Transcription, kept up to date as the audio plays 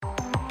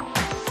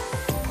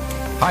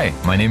Hi,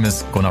 my name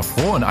is Gunnar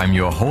Froh and I'm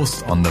your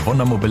host on the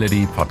Wunder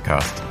Mobility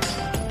podcast.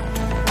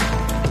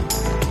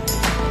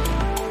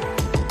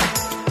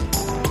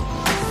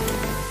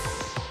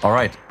 All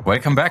right,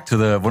 welcome back to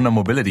the Wunder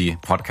Mobility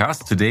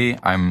podcast. Today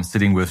I'm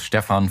sitting with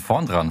Stefan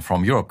Vondran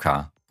from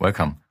Europcar.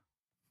 Welcome.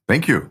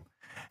 Thank you.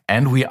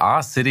 And we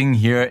are sitting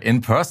here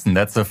in person.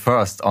 That's the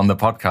first on the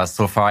podcast.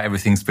 So far,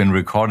 everything's been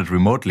recorded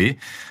remotely.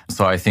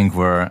 So I think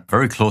we're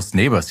very close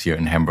neighbors here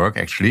in Hamburg,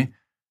 actually,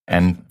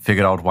 and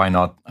figured out why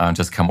not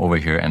just come over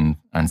here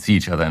and see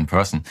each other in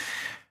person.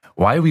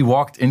 While we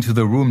walked into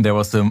the room, there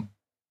was a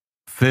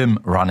film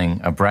running,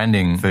 a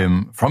branding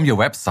film from your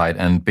website,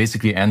 and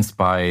basically ends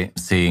by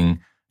saying,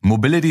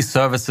 mobility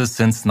services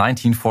since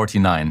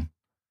 1949.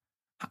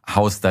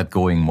 How's that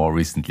going more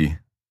recently?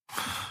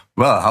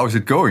 Well, how's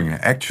it going?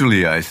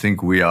 Actually, I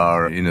think we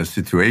are in a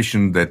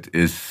situation that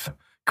is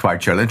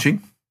quite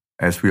challenging,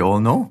 as we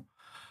all know.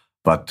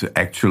 But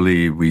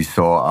actually, we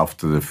saw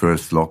after the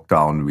first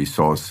lockdown, we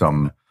saw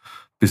some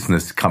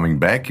business coming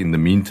back. In the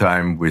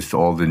meantime, with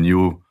all the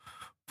new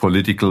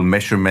political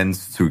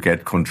measurements to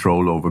get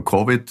control over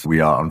COVID,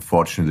 we are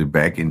unfortunately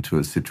back into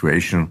a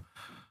situation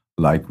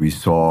like we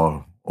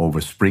saw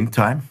over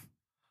springtime.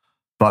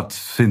 But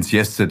since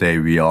yesterday,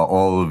 we are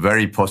all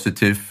very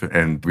positive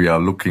and we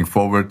are looking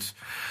forward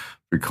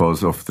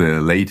because of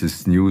the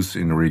latest news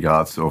in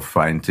regards of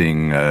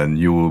finding a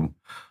new,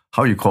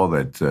 how you call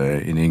that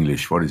in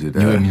English? What is it?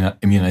 New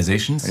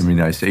immunizations.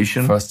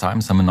 Immunization. First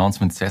time, some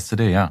announcements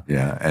yesterday, yeah.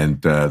 Yeah,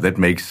 and that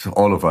makes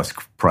all of us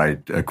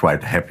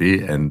quite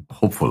happy and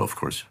hopeful, of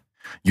course.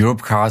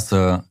 Europcar is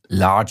a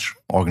large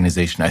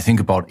organization. I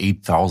think about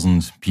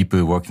 8,000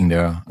 people working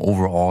there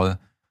overall.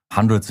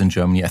 Hundreds in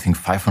Germany, I think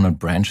 500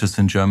 branches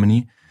in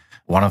Germany.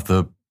 One of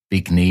the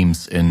big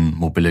names in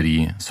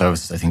mobility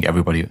services. I think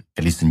everybody,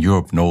 at least in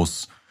Europe,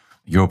 knows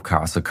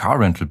Europcar as a car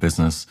rental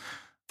business.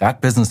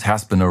 That business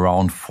has been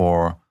around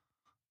for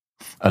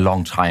a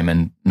long time.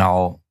 And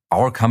now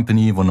our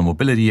company, Wunder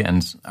Mobility,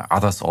 and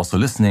others also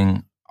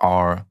listening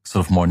are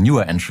sort of more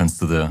newer entrants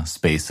to the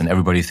space. And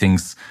everybody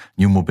thinks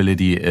new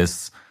mobility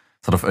is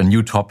sort of a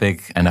new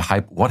topic and a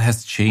hype. What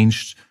has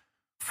changed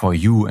for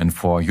you and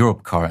for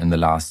Europcar in the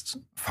last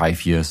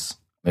 5 years,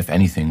 if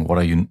anything? What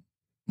are you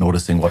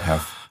noticing? What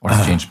has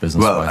changed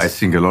business-wise? Well, I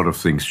think a lot of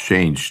things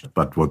changed,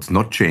 but what's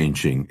not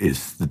changing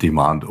is the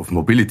demand of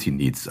mobility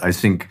needs. I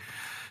think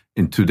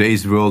in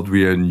today's world,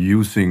 we are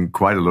using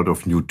quite a lot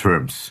of new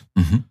terms.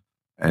 Mm-hmm.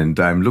 And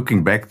I'm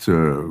looking back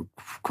to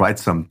quite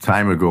some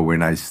time ago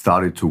when I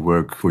started to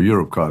work for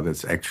Europcar.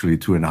 That's actually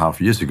 2.5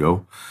 years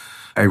ago.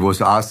 I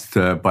was asked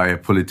by a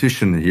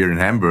politician here in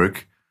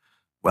Hamburg,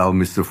 well,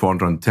 Mr.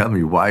 Vondran, tell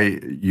me why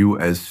you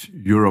as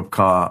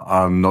Europcar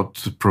are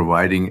not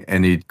providing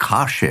any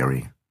car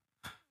sharing.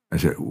 I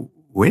said,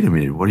 wait a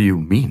minute, what do you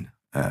mean?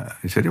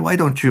 He said, why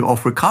don't you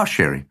offer car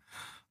sharing?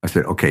 I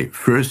said, okay,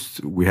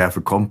 first we have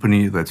a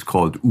company that's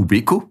called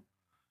Ubeco,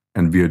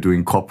 and we are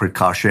doing corporate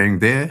car sharing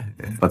there.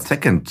 But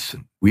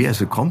second, we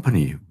as a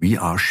company, we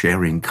are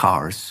sharing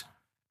cars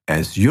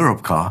as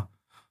Europcar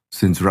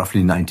since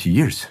roughly 90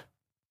 years.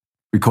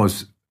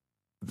 Because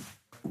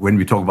when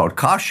we talk about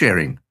car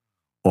sharing,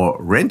 or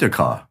rent a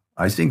car,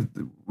 I think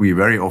we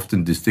very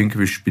often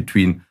distinguish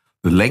between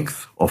the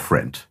length of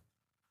rent.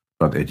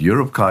 But at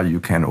Europcar, you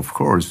can, of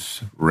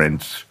course,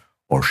 rent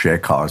or share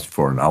cars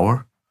for an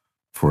hour,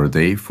 for a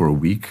day, for a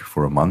week,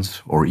 for a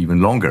month, or even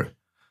longer.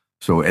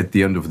 So at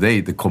the end of the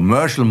day, the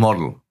commercial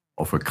model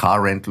of a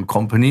car rental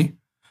company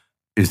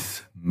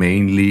is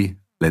mainly,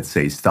 let's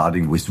say,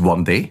 starting with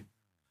 1 day,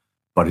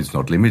 but it's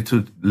not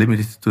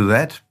limited to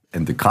that.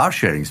 And the car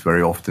sharing is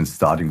very often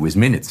starting with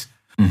minutes.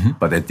 Mm-hmm.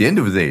 But at the end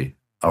of the day,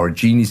 our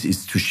genius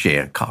is to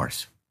share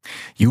cars.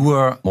 You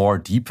were more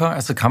deeper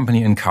as a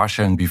company in car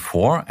sharing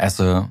before, as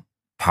a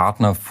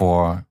partner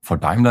for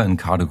Daimler in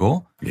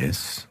Car2Go.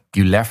 Yes.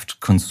 You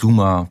left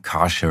consumer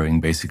car sharing,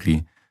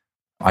 basically.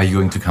 Are you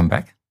going to come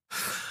back?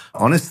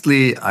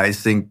 Honestly, I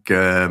think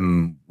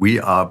we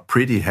are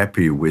pretty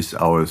happy with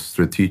our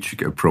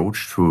strategic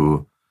approach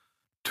to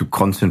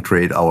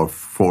concentrate our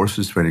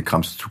forces when it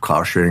comes to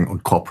car sharing on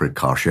corporate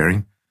car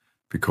sharing,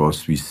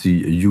 because we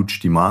see a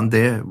huge demand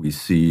there. We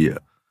see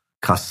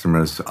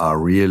customers are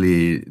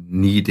really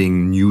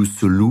needing new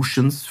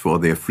solutions for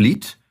their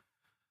fleet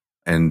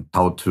and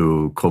how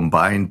to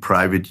combine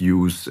private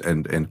use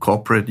and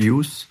corporate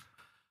use.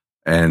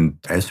 And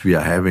as we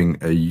are having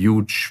a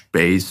huge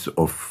base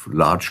of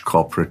large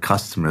corporate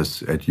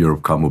customers at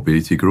Europcar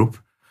Mobility Group,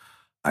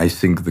 I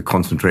think the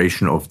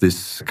concentration of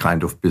this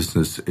kind of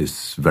business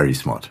is very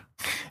smart.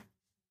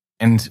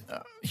 And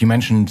you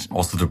mentioned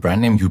also the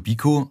brand name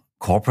Ubeco,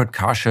 corporate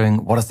car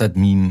sharing. What does that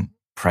mean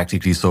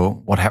practically?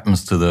 So what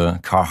happens to the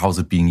car? How's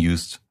it being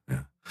used?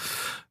 Yeah.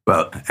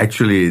 Well,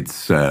 actually,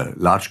 it's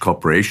large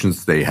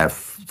corporations. They have,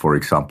 for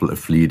example, a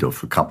fleet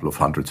of a couple of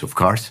hundreds of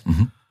cars,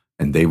 mm-hmm.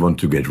 and they want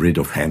to get rid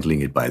of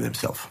handling it by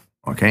themselves.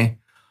 Okay?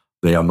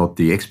 They are not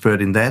the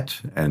expert in that.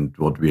 And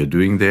what we are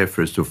doing there,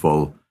 first of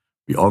all,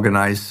 we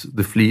organize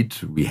the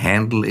fleet, we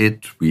handle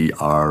it, we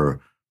are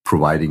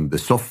providing the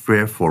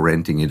software for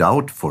renting it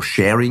out, for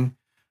sharing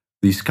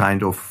these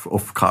kind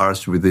of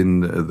cars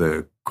within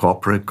the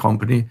corporate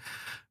company.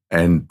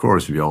 And of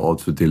course, we are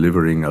also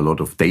delivering a lot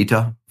of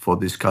data for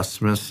these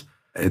customers.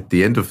 At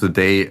the end of the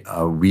day,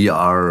 we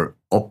are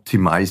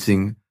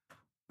optimizing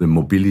the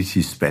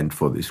mobility spend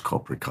for these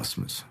corporate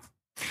customers.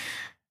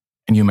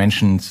 And you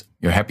mentioned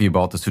you're happy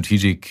about the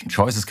strategic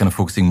choices, kind of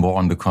focusing more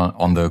on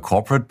the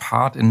corporate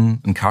part in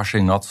car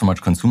sharing, not so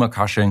much consumer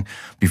car sharing.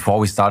 Before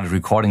we started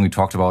recording, we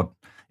talked about,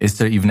 is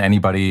there even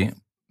anybody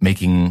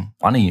making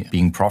money,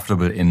 being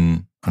profitable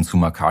in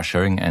consumer car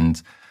sharing?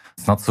 And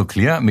it's not so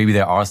clear. Maybe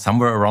there are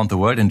somewhere around the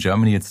world. In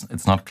Germany,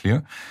 it's not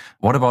clear.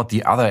 What about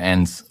the other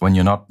end, when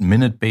you're not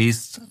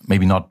minute-based,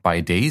 maybe not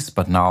by days,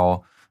 but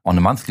now on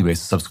a monthly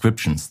basis,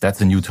 subscriptions?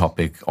 That's a new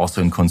topic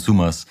also in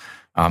consumers.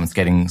 It's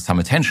getting some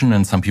attention,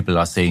 and some people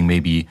are saying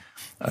maybe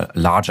a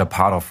larger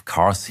part of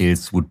car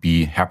sales would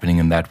be happening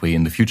in that way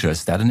in the future.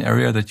 Is that an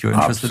area that you're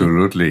interested in?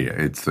 Absolutely.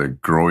 It's a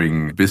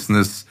growing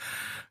business.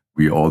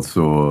 We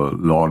also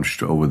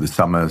launched over the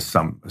summer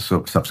some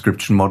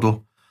subscription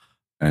model,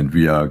 and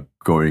we are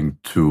going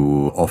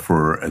to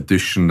offer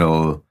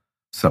additional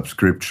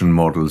subscription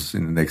models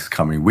in the next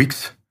coming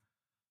weeks.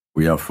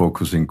 We are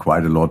focusing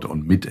quite a lot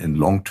on mid and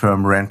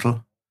long-term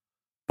rental,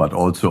 but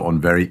also on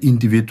very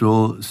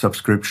individual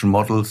subscription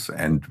models.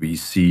 And we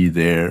see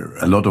there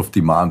a lot of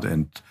demand,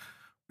 and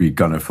we're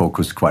going to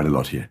focus quite a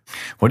lot here.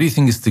 What do you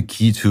think is the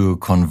key to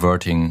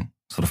converting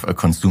sort of a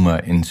consumer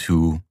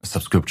into a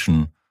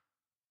subscription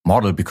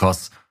model?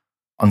 Because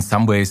on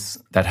some ways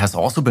that has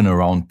also been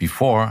around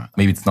before.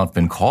 Maybe it's not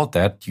been called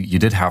that. You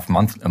did have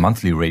a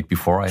monthly rate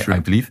before, Sure. I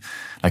believe,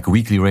 like a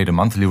weekly rate, a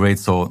monthly rate.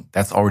 So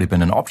that's already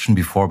been an option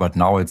before, but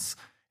now is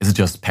it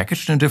just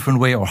packaged in a different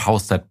way, or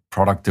how's that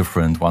product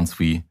different once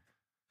we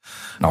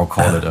now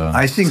call it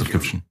a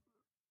subscription?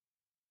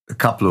 A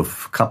couple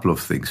of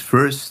things.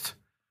 First,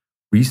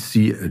 we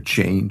see a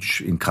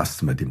change in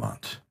customer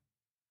demand.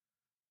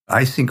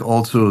 I think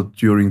also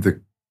during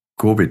the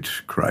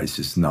COVID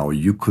crisis now,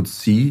 you could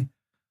see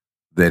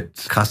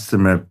that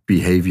customer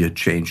behavior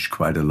changed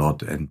quite a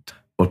lot. And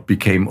what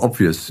became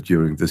obvious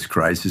during this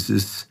crisis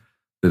is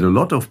that a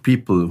lot of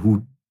people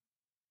who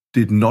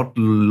did not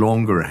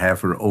longer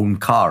have their own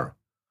car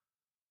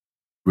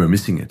were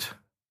missing it.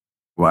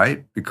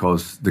 Why?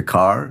 Because the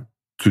car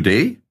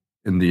today,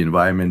 in the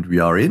environment we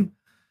are in,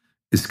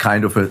 is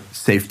kind of a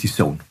safety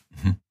zone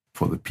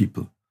for the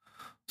people.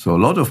 So a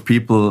lot of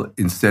people,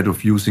 instead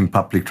of using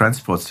public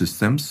transport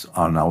systems,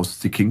 are now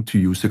sticking to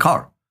use a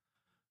car.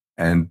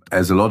 And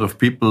as a lot of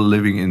people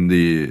living in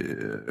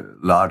the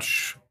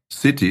large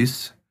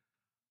cities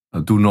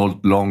do no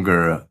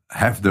longer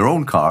have their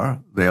own car,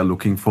 they are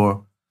looking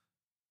for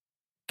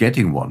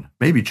getting one,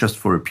 maybe just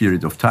for a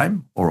period of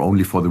time, or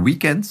only for the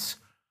weekends,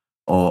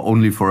 or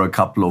only for a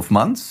couple of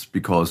months,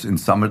 because in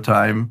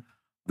summertime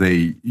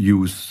they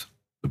use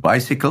the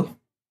bicycle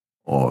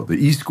or the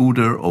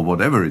e-scooter or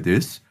whatever it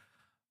is.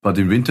 But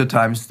in winter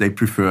times, they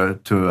prefer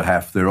to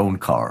have their own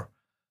car.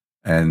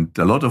 And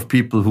a lot of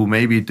people who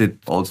maybe did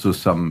also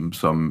some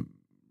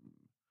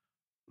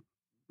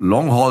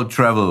long-haul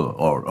travel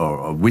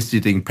or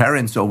visiting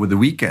parents over the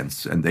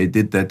weekends, and they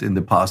did that in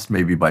the past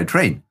maybe by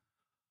train.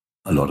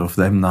 A lot of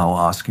them now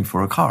asking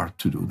for a car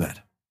to do that.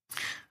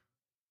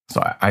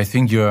 So I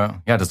think you're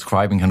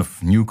describing kind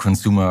of new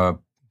consumer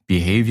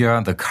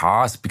behavior. The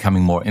car is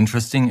becoming more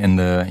interesting. In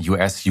the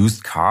US,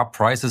 used car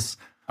prices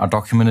are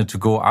documented to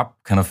go up,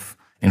 kind of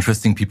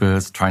interesting. People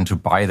trying to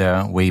buy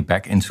their way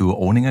back into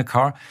owning a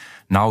car.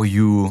 Now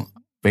you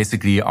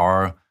basically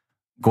are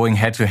going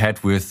head to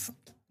head with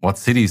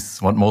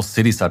what most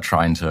cities are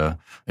trying to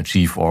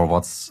achieve, or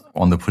what's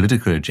on the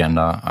political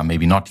agenda.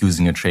 Maybe not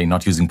using a train,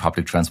 not using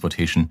public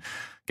transportation,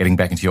 getting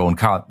back into your own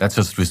car. That's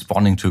just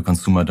responding to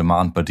consumer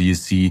demand. But do you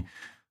see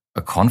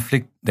a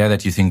conflict there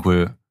that you think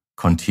will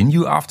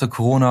continue after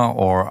Corona,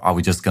 or are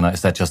we just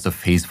is that just a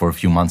phase for a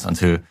few months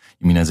until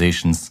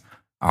immunizations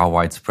are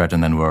widespread,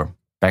 and then we're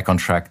back on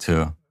track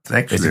to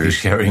basically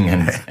sharing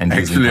and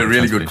actually a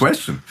really good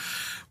question.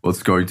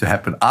 What's going to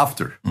happen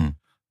after?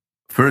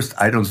 First,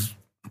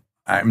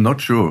 I'm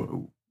not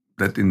sure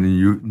that in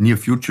the near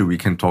future we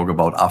can talk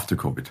about after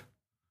COVID,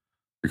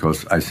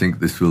 because I think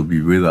this will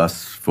be with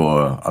us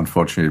for,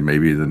 unfortunately,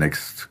 maybe the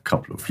next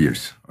couple of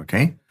years.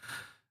 Okay.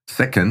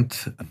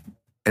 Second,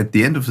 at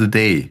the end of the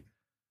day,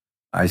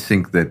 I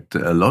think that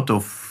a lot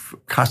of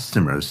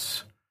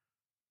customers,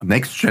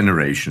 next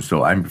generation,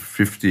 so I'm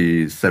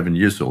 57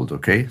 years old,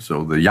 okay?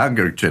 So the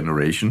younger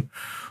generation,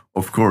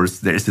 of course,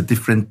 there's a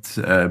different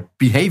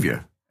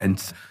behavior,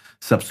 and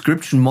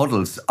subscription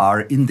models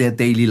are in their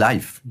daily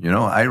life. You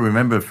know, I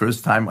remember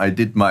first time I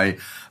did my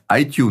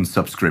iTunes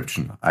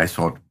subscription, I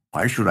thought,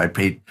 why should I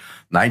pay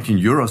 19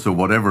 euros or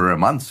whatever a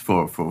month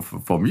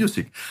for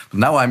music? But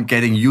now I'm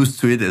getting used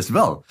to it as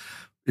well.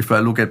 If I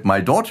look at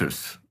my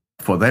daughters,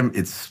 for them,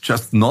 it's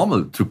just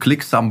normal to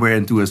click somewhere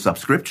and do a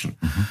subscription.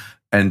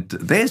 And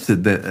there's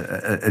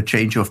a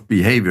change of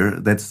behavior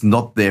that's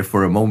not there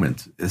for a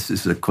moment. This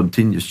is a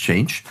continuous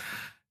change.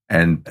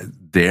 And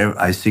there,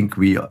 I think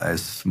we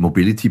as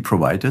mobility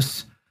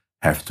providers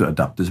have to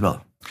adapt as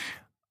well.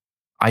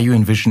 Are you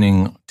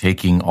envisioning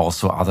taking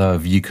also other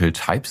vehicle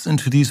types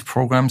into these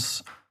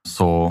programs?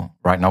 So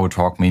right now we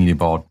talk mainly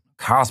about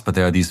cars, but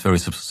there are these very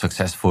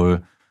successful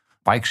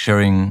bike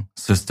sharing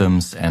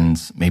systems and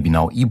maybe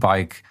now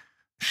e-bike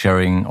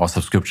sharing or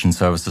subscription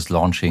services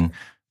launching.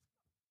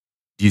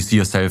 Do you see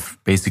yourself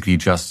basically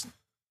just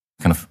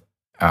kind of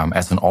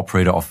as an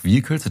operator of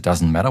vehicles? It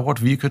doesn't matter what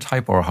vehicle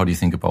type, or how do you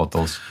think about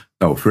those?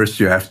 No, first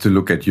you have to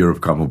look at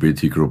Europcar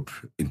Mobility Group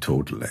in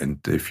total. And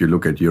if you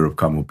look at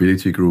Europcar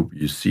Mobility Group,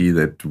 you see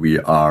that we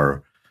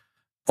are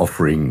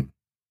offering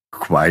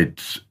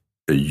quite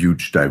a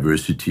huge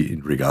diversity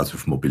in regards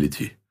of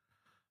mobility.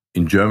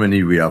 In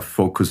Germany, we are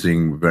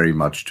focusing very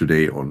much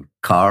today on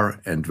car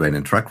and van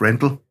and truck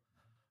rental.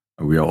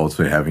 We are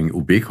also having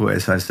Ubeco,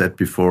 as I said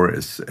before,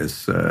 as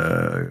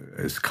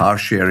car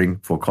sharing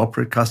for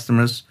corporate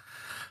customers.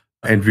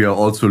 And we are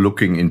also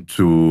looking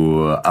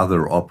into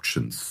other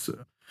options.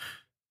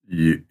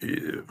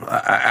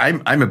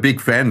 I'm a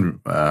big fan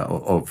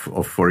of,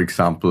 for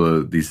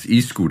example, this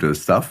e-scooter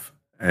stuff.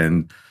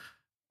 And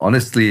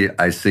honestly,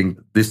 I think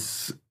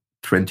this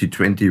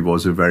 2020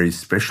 was a very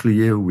special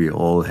year. We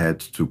all had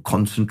to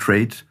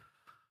concentrate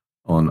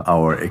on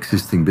our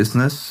existing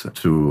business,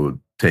 to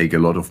take a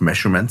lot of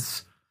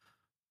measurements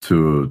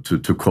to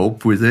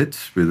cope with it,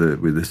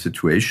 with the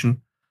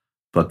situation.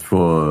 But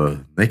for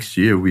next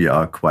year, we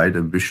are quite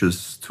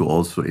ambitious to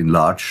also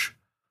enlarge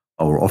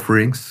our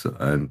offerings.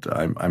 And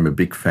I'm a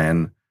big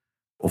fan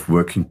of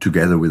working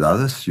together with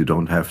others. You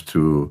don't have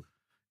to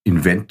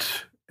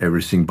invent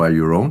everything by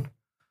your own.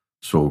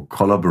 So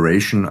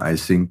collaboration, I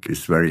think,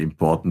 is very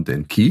important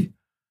and key.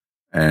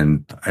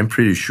 And I'm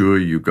pretty sure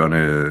you're going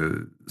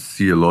to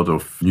see a lot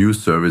of new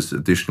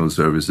additional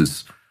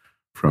services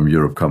from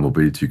Europcar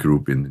Mobility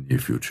Group in the near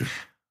future.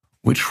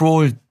 Which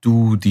role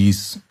do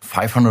these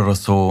 500 or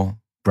so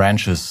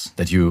branches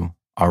that you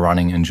are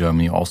running in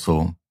Germany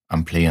also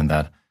play in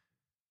that?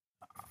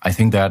 I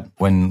think that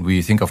when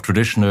we think of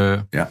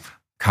traditional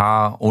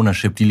car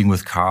ownership, dealing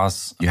with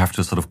cars, you have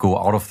to sort of go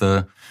out of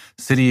the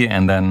city,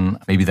 and then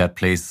maybe that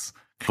place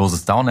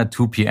closes down at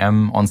 2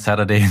 p.m. on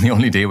Saturday, the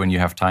only day when you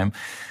have time.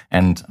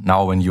 And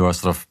now when you are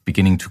sort of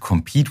beginning to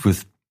compete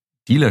with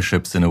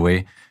dealerships in a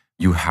way,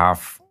 you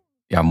have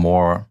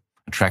more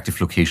attractive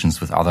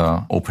locations with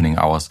other opening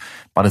hours.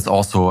 But it's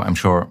also, I'm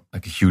sure,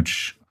 like a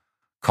huge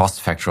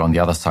cost factor on the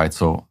other side.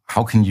 So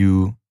how do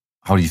you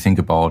think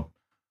about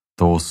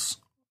those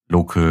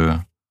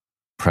local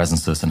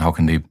presences, and how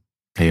can they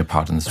play a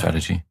part in the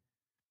strategy?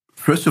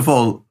 First of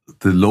all,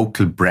 the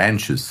local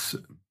branches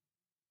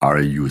are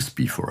a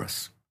USP for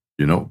us.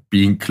 You know,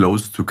 being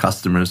close to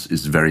customers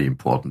is very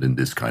important in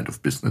this kind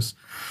of business.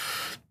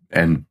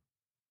 And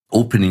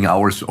opening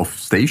hours of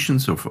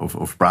stations,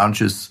 of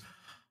branches,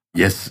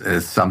 yes,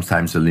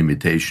 sometimes a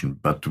limitation.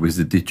 But with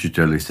the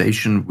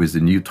digitalization, with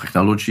the new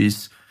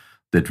technologies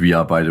that we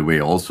are, by the way,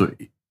 also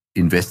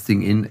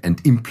investing in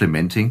and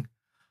implementing,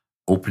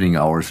 opening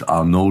hours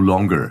are no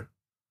longer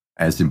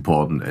as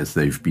important as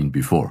they've been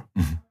before.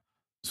 Mm-hmm.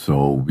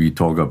 So we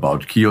talk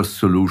about kiosk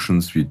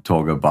solutions, we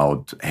talk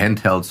about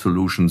handheld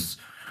solutions.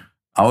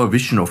 Our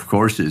vision, of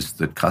course, is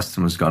that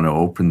customers are going to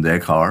open their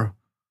car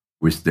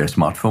with their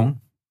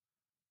smartphone.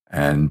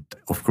 And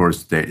of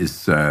course, there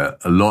is a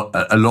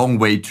long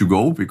way to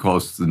go,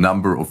 because the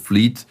number of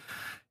fleet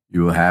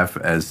you have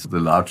as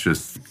the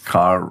largest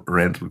car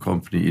rental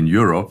company in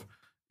Europe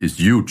is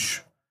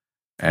huge.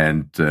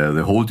 And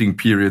the holding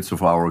periods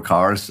of our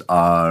cars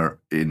are,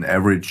 in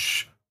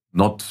average,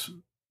 not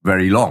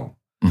very long.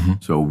 Mm-hmm.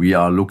 So we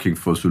are looking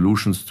for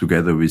solutions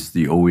together with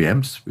the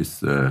OEMs, with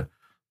the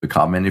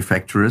car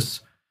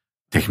manufacturers.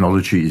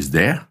 Technology is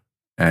there,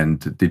 and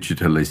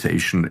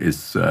digitalization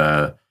is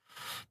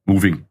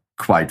moving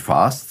quite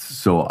fast.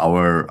 So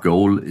our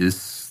goal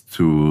is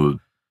to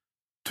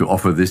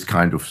offer this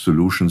kind of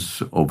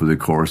solutions over the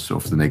course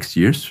of the next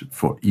years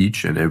for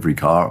each and every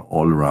car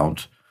all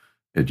around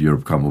at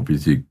Europcar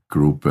Mobility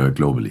Group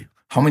globally.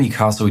 How many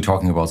cars are we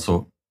talking about?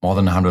 So more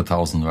than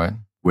 100,000, right?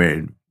 Where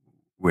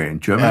in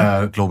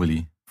Germany?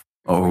 Globally.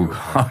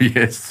 Oh,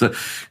 yes.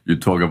 You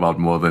talk about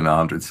more than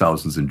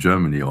 100,000 in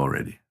Germany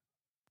already.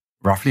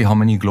 Roughly how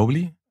many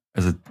globally?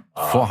 Is it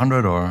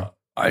 400 or?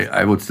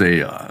 I would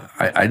say,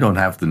 I don't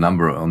have the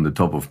number on the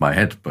top of my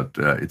head, but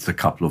it's a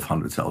couple of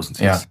 100,000.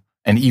 Yeah. Yes.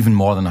 And even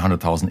more than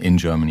 100,000 in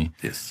Germany.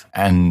 Yes.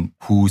 And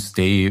who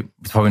stay,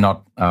 it's probably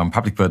not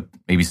public, but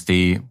maybe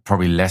stay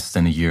probably less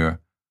than a year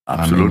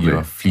in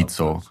your fleet.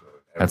 So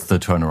that's the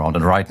turnaround.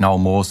 And right now,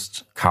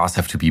 most cars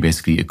have to be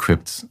basically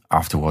equipped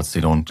afterwards.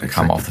 They don't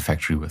come off the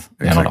factory with.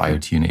 They're not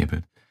IoT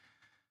enabled.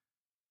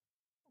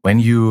 When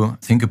you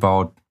think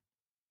about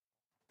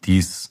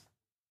these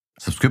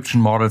subscription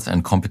models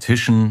and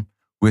competition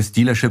with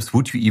dealerships,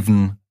 would you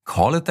even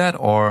call it that?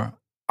 Or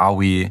are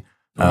we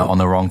on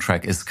the wrong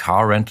track? Is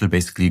car rental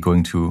basically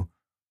going to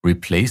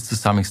replace, to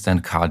some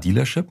extent, car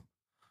dealership?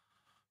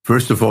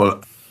 First of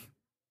all,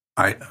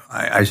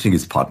 I think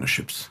it's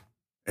partnerships.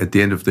 At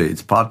the end of the day,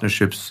 it's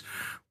partnerships.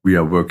 We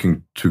are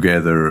working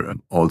together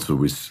also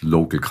with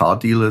local car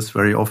dealers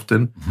very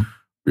often. Mm-hmm.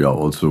 We are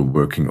also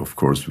working, of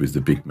course, with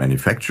the big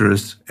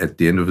manufacturers. At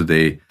the end of the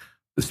day,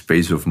 the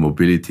space of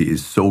mobility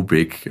is so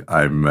big,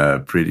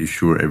 I'm pretty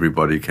sure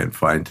everybody can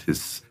find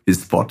his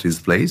spot,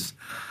 his place.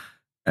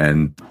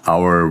 And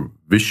our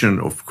vision,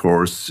 of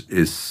course,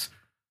 is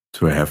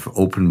to have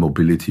open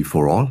mobility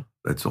for all.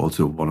 That's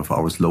also one of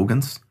our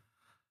slogans.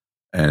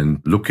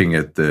 And looking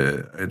at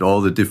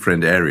all the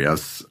different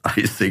areas,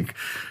 I think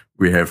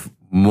we have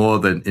more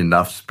than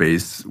enough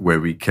space where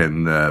we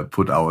can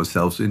put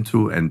ourselves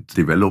into and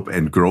develop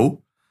and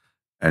grow.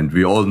 And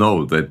we all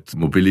know that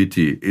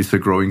mobility is a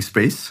growing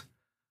space.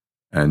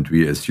 And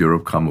we as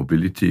Europcar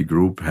Mobility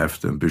Group have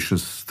the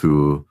ambitions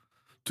to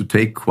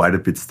take quite a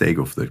bit stake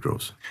of that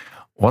growth.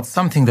 What's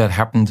something that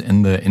happened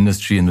in the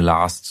industry in the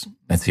last,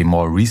 let's say,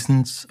 more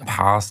recent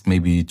past,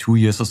 maybe 2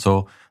 years or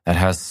so, that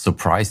has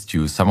surprised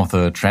you? Some of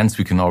the trends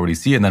we can already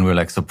see, and then we're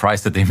like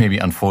surprised that they maybe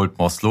unfold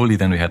more slowly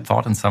than we had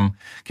thought in some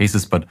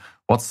cases. But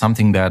what's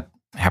something that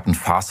happened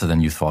faster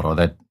than you thought, or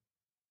that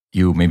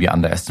you maybe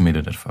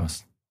underestimated at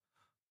first?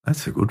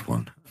 That's a good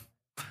one.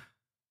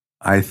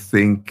 I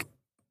think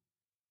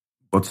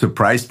what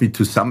surprised me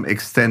to some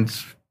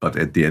extent, but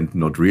at the end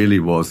not really,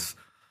 was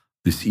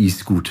this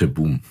e-scooter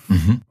boom.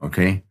 Mm-hmm.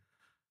 Okay.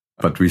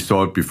 But we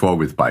saw it before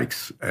with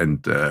bikes.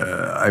 And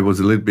I was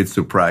a little bit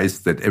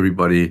surprised that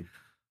everybody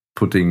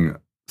putting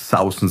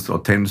thousands or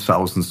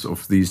 10,000s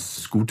of these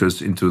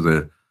scooters into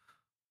the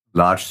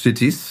large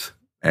cities.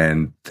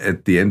 And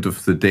at the end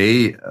of the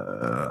day,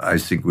 I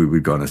think we were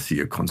going to see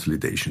a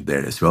consolidation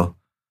there as well.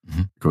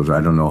 Mm-hmm. Because I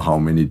don't know how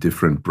many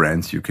different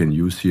brands you can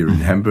use here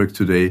in Hamburg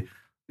today.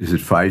 Is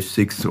it 5,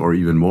 6, or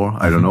even more?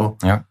 I don't know.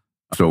 Yeah.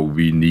 So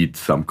we need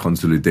some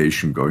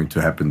consolidation going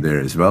to happen there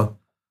as well.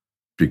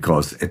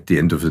 Because at the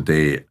end of the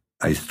day,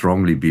 I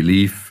strongly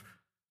believe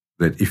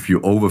that if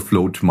you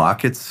overfloat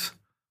markets,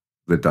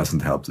 that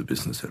doesn't help the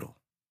business at all.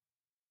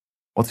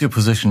 What's your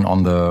position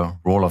on the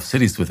role of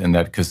cities within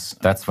that? Because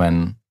that's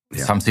when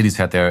some cities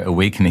had their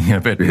awakening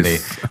a bit. Yes.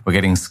 They were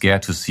getting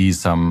scared to see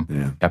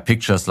some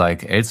pictures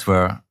like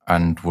elsewhere,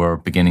 and were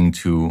beginning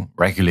to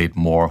regulate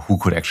more who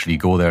could actually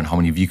go there and how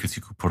many vehicles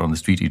you could put on the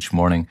street each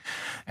morning.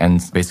 And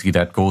basically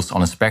that goes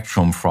on a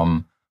spectrum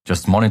from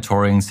just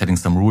monitoring, setting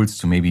some rules,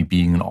 to maybe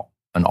being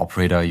an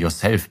operator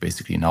yourself,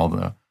 basically. Now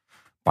the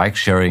bike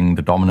sharing,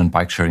 the dominant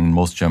bike sharing in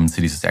most German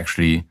cities is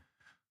actually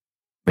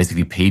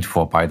basically paid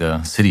for by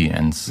the city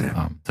and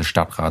the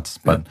Stadtrat.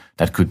 But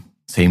that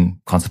same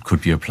concept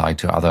could be applied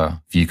to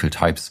other vehicle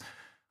types.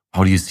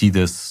 How do you see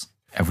this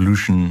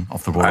evolution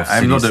of the role of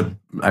cities?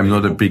 I'm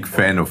not a big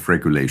fan of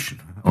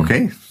regulation.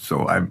 Okay,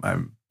 so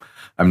I'm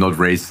not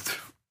raised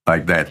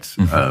like that.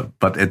 Mm-hmm.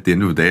 But at the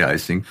end of the day, I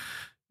think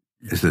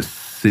as a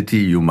city,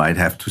 you might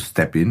have to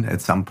step in at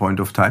some point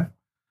of time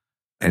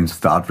and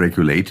start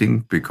regulating,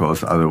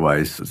 because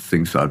otherwise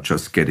things are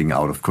just getting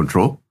out of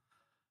control.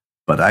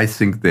 But I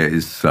think there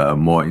is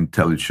more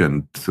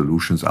intelligent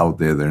solutions out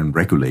there than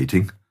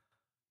regulating.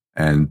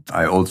 And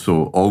I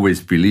also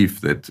always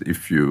believe that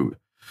if you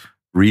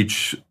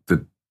reach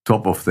the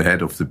top of the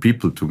head of the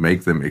people to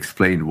make them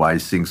explain why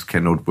things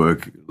cannot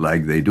work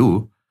like they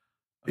do,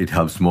 it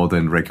helps more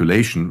than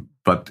regulation.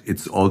 But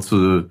it's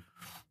also,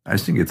 I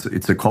think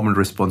it's a common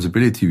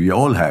responsibility we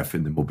all have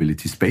in the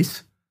mobility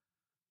space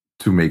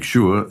to make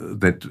sure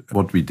that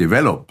what we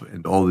develop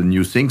and all the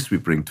new things we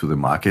bring to the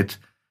market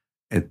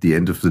at the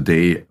end of the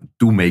day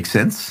do make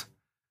sense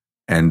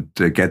and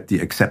get the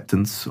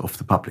acceptance of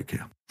the public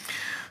here.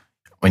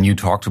 When you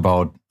talked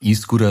about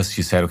e-scooters,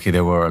 you said, okay,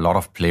 there were a lot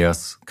of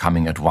players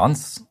coming at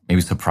once,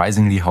 maybe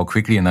surprisingly how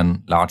quickly, and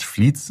then large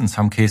fleets in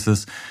some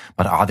cases.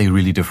 But are they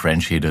really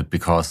differentiated?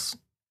 Because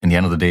in the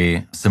end of the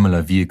day,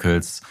 similar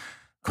vehicles,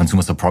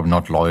 consumers are probably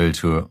not loyal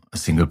to a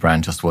single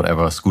brand, just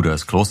whatever scooter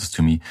is closest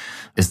to me.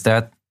 Is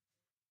that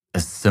a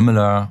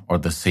similar or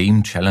the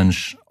same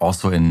challenge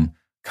also in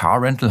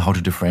car rental? How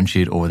to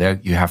differentiate over there?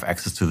 You have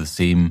access to the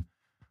same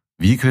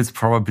vehicles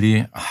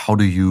probably. How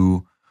do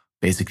you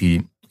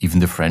basically even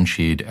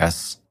differentiate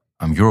as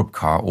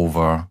Europcar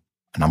over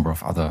a number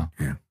of other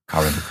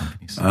car rental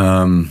companies?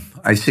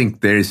 I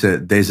think there's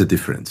a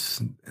difference.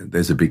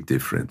 There's a big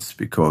difference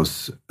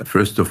because,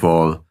 first of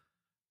all,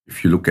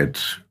 if you look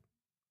at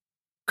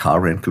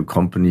car rental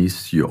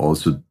companies, you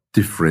also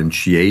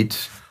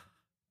differentiate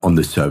on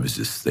the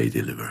services they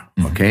deliver,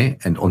 okay,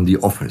 and on the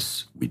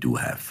offers we do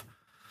have.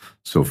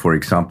 So, for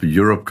example,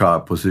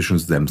 Europcar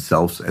positions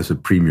themselves as a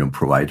premium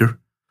provider.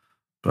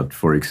 But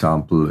for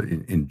example,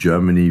 in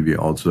Germany, we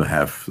also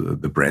have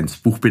the brands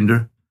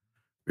Buchbinder.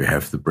 We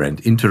have the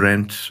brand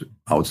Interrent.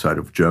 Outside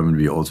of Germany,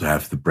 we also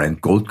have the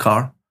brand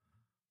Goldcar.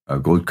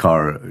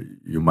 Goldcar,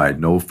 you might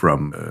know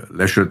from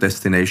leisure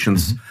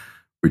destinations,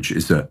 which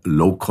is a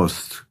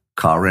low-cost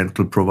car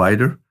rental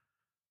provider.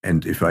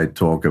 And if I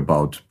talk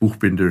about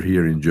Buchbinder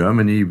here in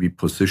Germany, we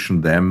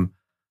position them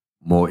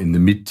more in the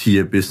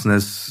mid-tier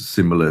business,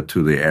 similar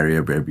to the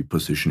area where we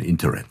position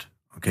Interrent.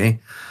 Okay,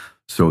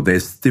 so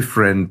there's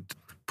different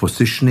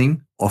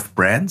positioning of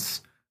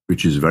brands,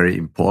 which is very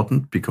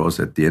important because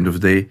at the end of the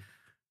day,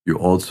 you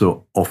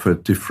also offer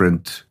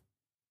different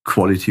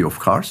quality of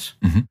cars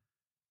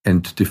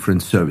and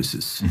different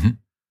services.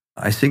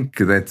 I think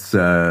that's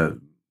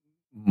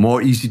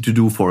more easy to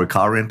do for a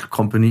car rental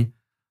company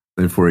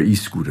than for an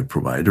e-scooter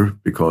provider,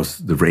 because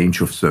the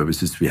range of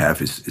services we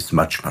have is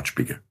much, much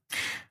bigger.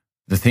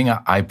 The thing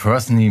I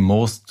personally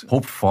most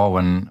hoped for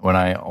when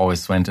I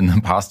always went in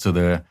the past to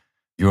the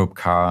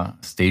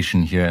Europcar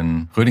station here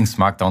in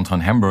Rödingsmarkt,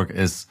 downtown Hamburg,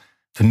 is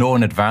to know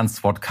in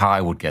advance what car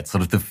I would get.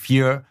 Sort of the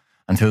fear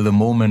until the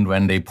moment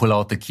when they pull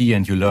out the key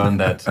and you learn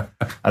that,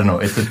 I don't know,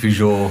 it's a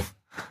Peugeot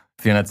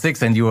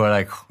 306 and you are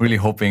like really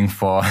hoping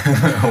for,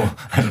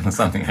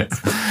 something else,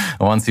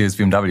 a 1 Series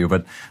BMW.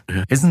 But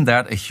isn't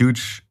that a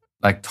huge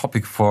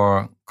topic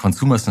for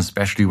consumers,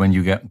 especially when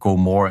you go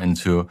more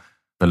into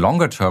the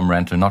longer term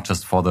rental, not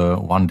just for the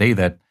one day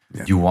that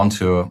you want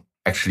to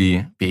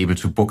actually be able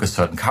to book a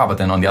certain car, but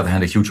then on the other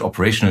hand, a huge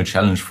operational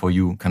challenge for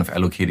you kind of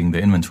allocating the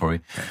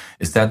inventory. Yeah.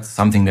 Is that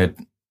something that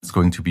is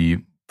going to be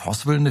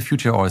possible in the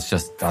future, or it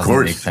just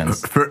doesn't make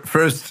sense?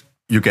 First,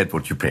 you get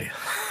what you pay.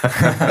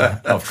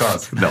 Of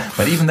course. No.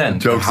 But even then,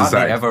 jokes hardly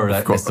aside, ever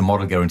is the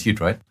model guaranteed,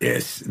 right?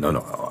 Yes. No.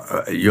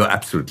 You're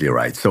absolutely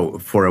right. So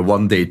for a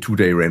 1 day, 2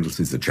 day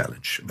rentals is a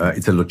challenge.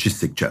 It's a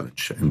logistic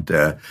challenge. And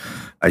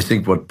I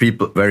think what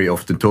people very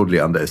often totally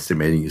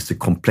underestimating is the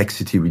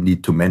complexity we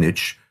need to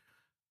manage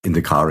in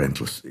the car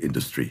rentals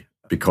industry.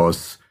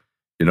 Because,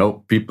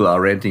 people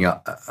are renting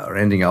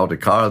out a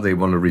car. They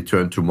want to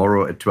return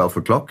tomorrow at 12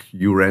 o'clock.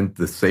 You rent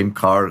the same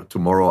car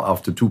tomorrow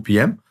after 2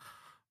 p.m.,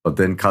 but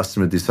then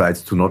customer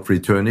decides to not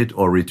return it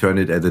or return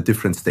it at a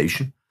different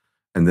station.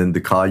 And then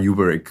the car you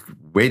were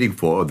waiting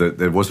for, or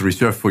that was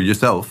reserved for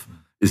yourself,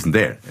 isn't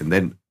there. And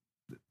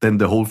then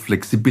the whole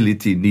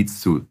flexibility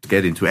needs to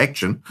get into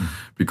action,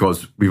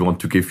 because we want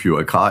to give you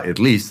a car, at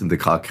least in the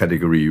car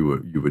category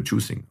you were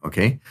choosing.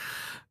 Okay.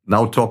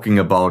 Now talking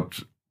about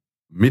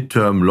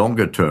midterm,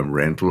 longer term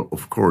rental,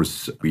 of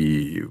course,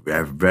 we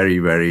have very,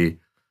 very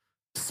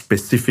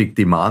specific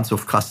demands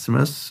of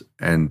customers,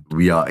 and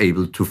we are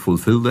able to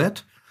fulfill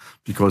that,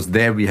 because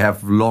there we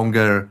have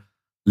longer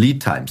lead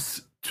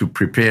times to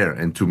prepare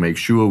and to make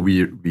sure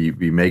we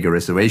make a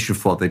reservation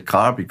for that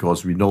car,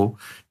 because we know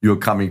you're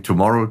coming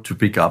tomorrow to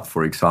pick up,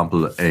 for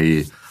example,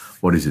 an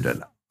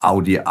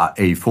Audi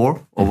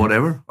A4 or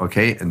whatever,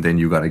 okay? And then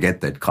you're going to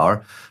get that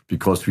car,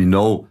 because we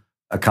know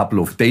a couple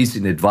of days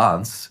in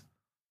advance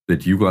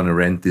that you're going to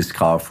rent this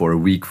car for a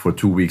week, for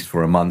 2 weeks,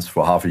 for a month,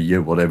 for half a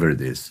year, whatever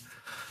it is.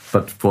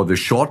 But for the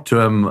short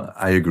term,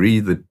 I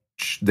agree that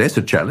there's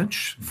a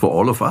challenge for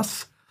all of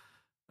us.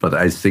 But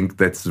I think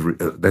that's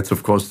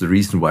of course the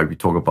reason why we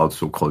talk about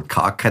so-called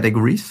car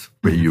categories,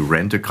 where you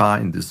rent a car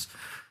in this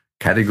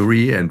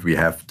category, and we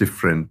have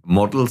different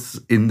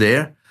models in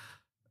there.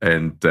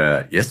 And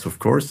yes, of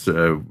course,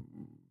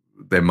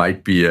 there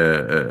might be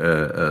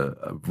a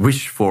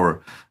wish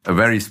for a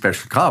very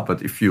special car,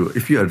 but if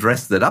you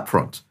address that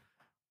upfront,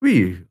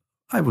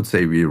 I would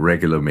say we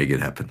regularly make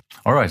it happen.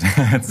 All right,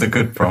 that's a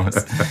good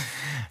promise.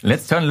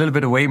 Let's turn a little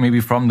bit away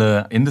maybe from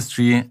the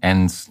industry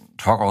and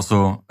talk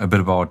also a bit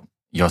about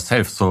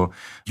yourself. So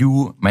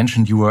you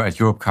mentioned you were at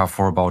Europcar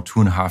for about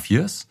 2.5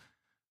 years.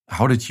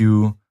 How did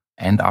you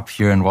end up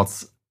here, and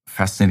what's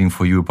fascinating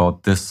for you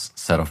about this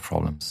set of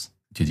problems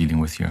you're dealing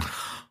with here?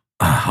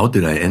 How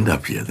did I end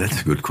up here?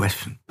 That's a good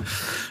question.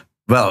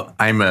 Well,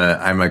 I'm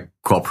a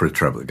corporate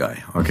travel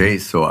guy. Okay,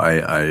 so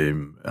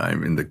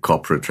I'm in the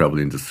corporate travel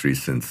industry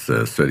since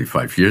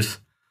 35 years.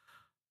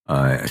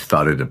 I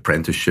started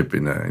apprenticeship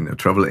in a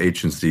travel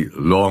agency a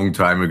long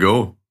time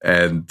ago,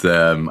 and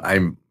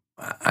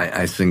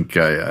I think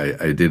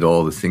I did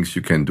all the things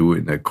you can do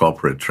in a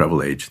corporate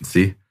travel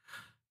agency.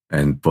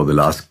 And for the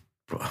last,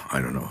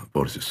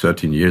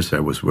 13 years, I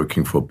was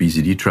working for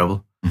BCD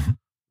Travel,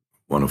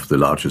 one of the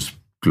largest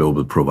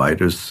global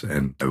providers.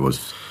 And I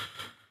was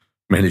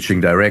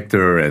managing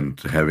director and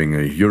having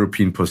a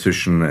European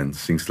position and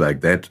things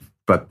like that.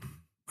 But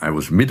I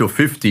was mid of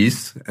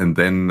 50s. And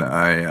then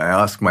I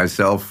asked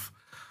myself,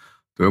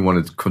 do I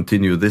want to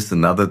continue this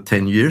another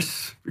 10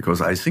 years?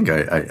 Because I think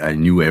I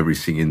knew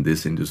everything in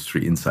this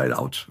industry inside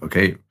out.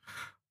 Okay.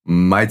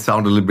 Might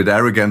sound a little bit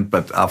arrogant,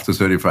 but after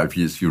 35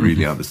 years, you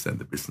really understand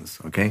the business.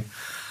 Okay.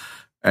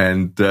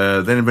 And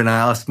then when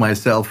I asked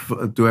myself,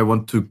 do I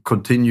want to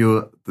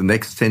continue the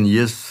next 10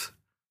 years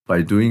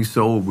by doing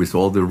so with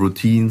all the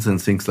routines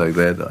and things like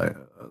that?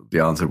 The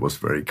answer was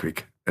very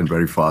quick and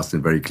very fast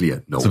and very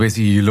clear. No. So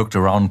basically you looked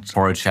around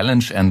for a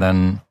challenge, and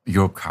then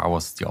Europcar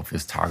was the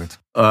obvious target.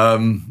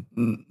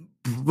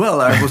 Well,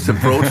 I was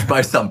approached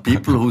by some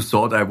people who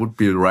thought I would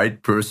be the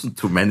right person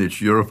to manage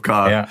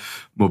Europcar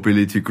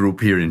Mobility Group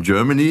here in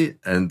Germany.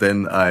 And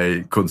then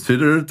I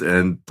considered,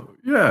 and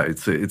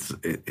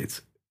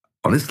it's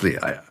honestly,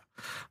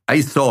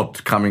 I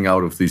thought coming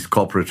out of this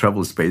corporate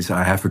travel space,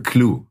 I have a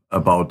clue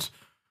about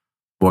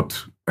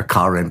what a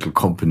car rental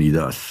company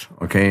does.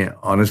 Okay.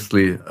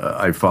 Honestly,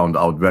 I found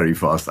out very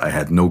fast I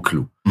had no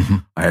clue.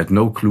 I had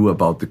no clue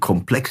about the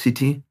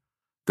complexity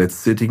that's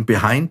sitting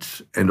behind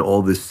and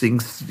all the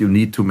things you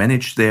need to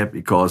manage there,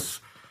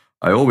 because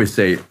I always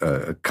say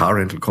a car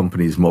rental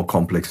company is more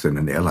complex than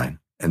an airline.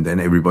 And then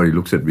everybody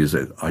looks at me and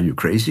says, are you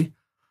crazy?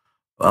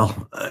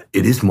 Well,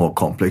 it is more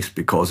complex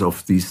because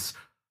of these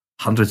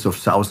hundreds of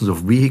thousands of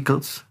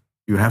vehicles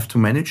you have to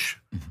manage,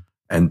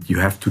 and you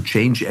have to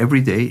change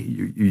every day.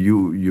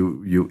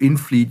 You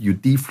in-fleet, you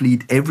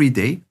de-fleet every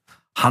day,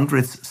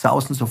 hundreds,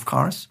 thousands of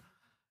cars.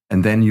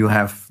 And then you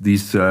have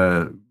these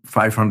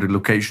 500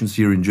 locations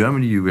here in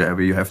Germany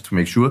where you have to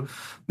make sure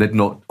that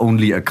not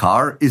only a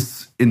car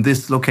is in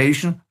this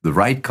location, the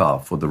right car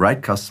for the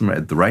right customer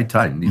at the right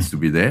time needs to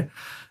be there.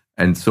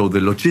 And so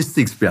the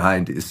logistics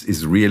behind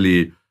is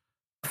really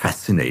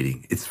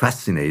fascinating. It's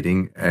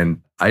fascinating.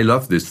 And I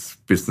love this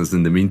business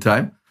in the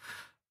meantime,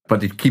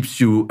 but it keeps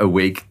you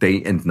awake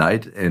day and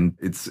night. And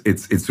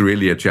it's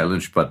really a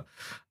challenge. But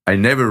I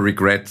never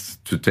regret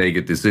to take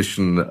a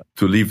decision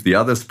to leave the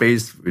other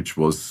space, which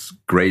was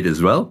great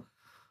as well.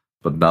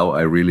 But now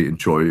I really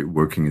enjoy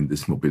working in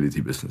this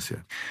mobility business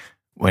here.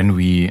 When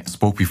we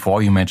spoke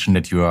before, you mentioned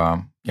that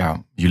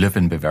you live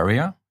in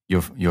Bavaria.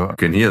 You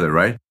can hear that,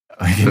 right?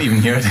 I can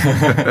even hear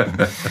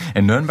it.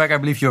 In Nuremberg, I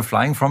believe you're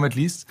flying from at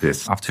least.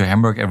 Yes. Up to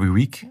Hamburg every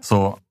week.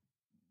 So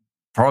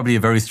probably a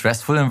very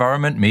stressful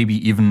environment, maybe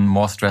even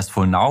more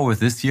stressful now with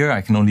this year,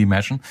 I can only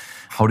imagine.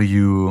 How do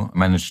you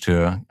manage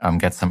to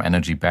get some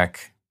energy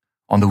back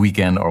on the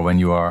weekend or when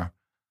you are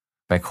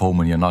back home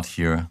and you're not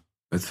here?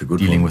 That's a good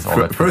dealing one. With all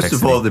that First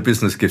of all, the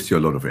business gives you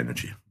a lot of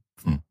energy.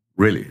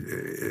 Really,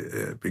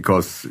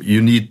 because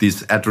you need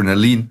this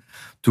adrenaline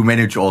to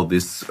manage all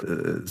these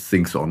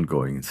things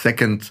ongoing.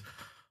 Second,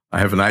 I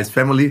have a nice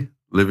family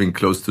living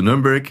close to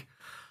Nuremberg,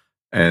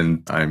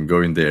 and I'm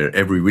going there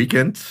every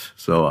weekend.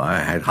 So I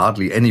had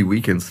hardly any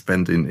weekends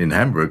spent in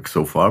Hamburg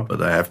so far,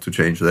 but I have to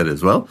change that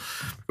as well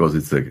because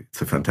it's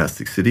a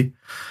fantastic city.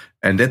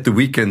 And at the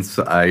weekends,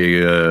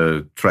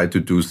 I try to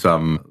do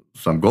some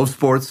golf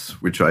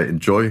sports, which I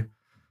enjoy.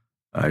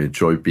 I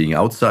enjoy being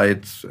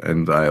outside,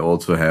 and I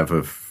also have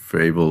a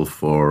fable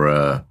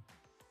for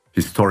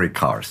historic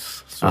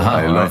cars. So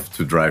I love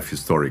to drive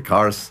historic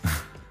cars.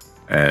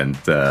 And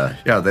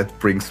that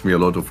brings me a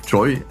lot of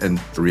joy and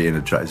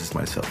re-energizes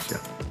myself. Yeah.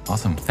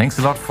 Awesome. Thanks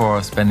a lot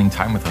for spending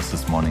time with us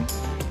this morning.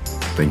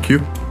 Thank you.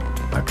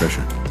 My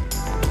pleasure.